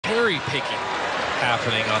picking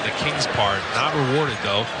happening on the Kings' part. Not rewarded,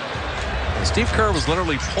 though. And Steve Kerr was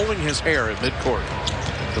literally pulling his hair at midcourt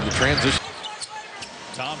for the transition.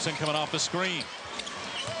 Thompson coming off the screen.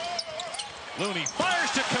 Looney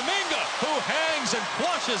fires to Kuminga, who hangs and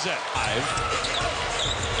flushes it.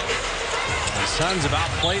 The Suns have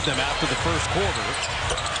outplayed them after the first quarter.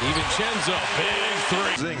 DiVincenzo, big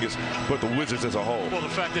three. Zingis, but the Wizards as a whole. Well, the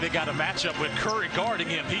fact that it got a matchup with Curry guarding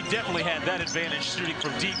him, he definitely had that advantage shooting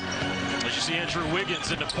from deep. As you see Andrew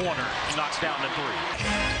Wiggins in the corner, he knocks down the three.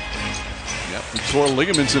 Yep, he tore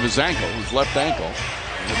ligaments in his ankle, his left ankle.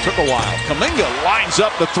 And it took a while. Kuminga lines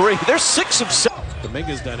up the three. They're 6 of 7.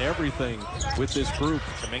 Kuminga's done everything with this group.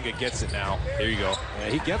 Kuminga gets it now. There you go. Yeah,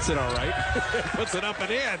 he gets it all right. Puts it up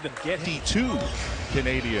and in. Get 2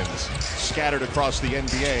 Canadians scattered across the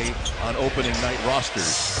NBA on opening night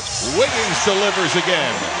rosters. Wiggins delivers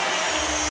again.